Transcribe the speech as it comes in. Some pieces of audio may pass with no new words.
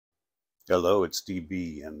Hello, it's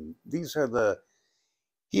DB, and these are the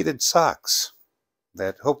heated socks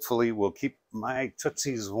that hopefully will keep my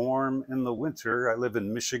tootsies warm in the winter. I live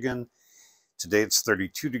in Michigan. Today it's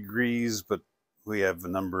 32 degrees, but we have a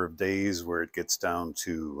number of days where it gets down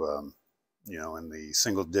to, in the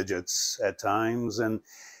single digits at times. And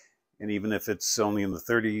even if it's only in the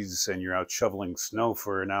 30s and you're out shoveling snow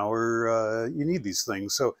for an hour, you need these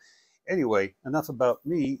things. So anyway, enough about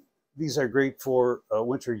me. These are great for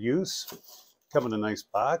winter use. Come in a nice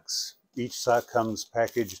box. Each sock comes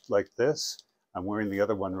packaged like this. I'm wearing the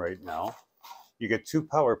other one right now. You get 2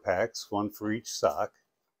 power packs, one for each sock.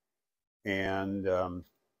 And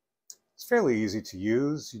it's fairly easy to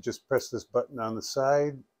use. You just press this button on the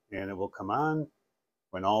side and it will come on.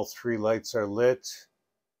 When all 3 lights are lit,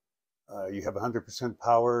 you have 100%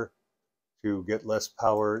 power. To get less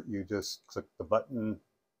power, you just click the button.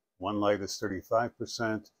 One light is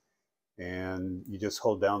 35%. And you just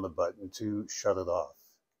hold down the button to shut it off.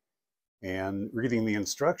 And reading the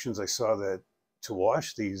instructions, I saw that to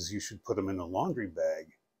wash these, you should put them in a laundry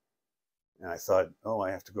bag. And I thought, oh,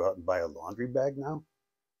 I have to go out and buy a laundry bag now?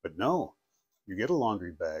 But no, you get a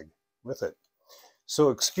laundry bag with it. So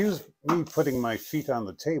excuse me putting my feet on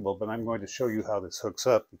the table, but I'm going to show you how this hooks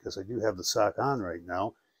up because I do have the sock on right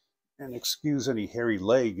now. And excuse any hairy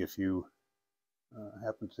leg if you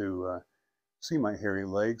happen to see my hairy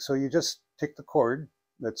leg. So you just take the cord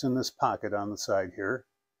that's in this pocket on the side here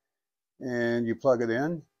and you plug it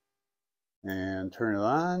in and turn it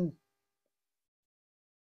on,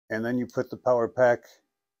 and then you put the power pack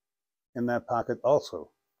in that pocket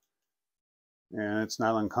also. And it's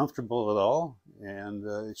not uncomfortable at all, and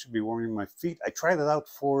it should be warming my feet. I tried it out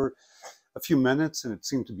for a few minutes and it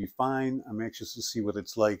seemed to be fine. I'm anxious to see what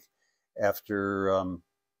it's like after I'm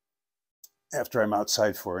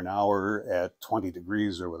outside for an hour at 20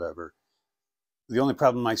 degrees or whatever. The only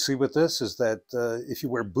problem I see with this is that if you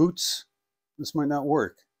wear boots, this might not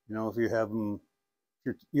work. You know, if you have them,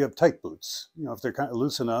 you have tight boots. You know, if they're kind of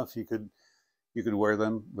loose enough, you could wear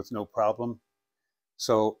them with no problem.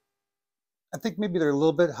 So I think maybe they're a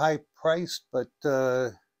little bit high priced, but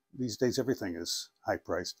these days everything is high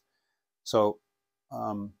priced. So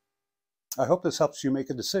I hope this helps you make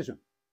a decision.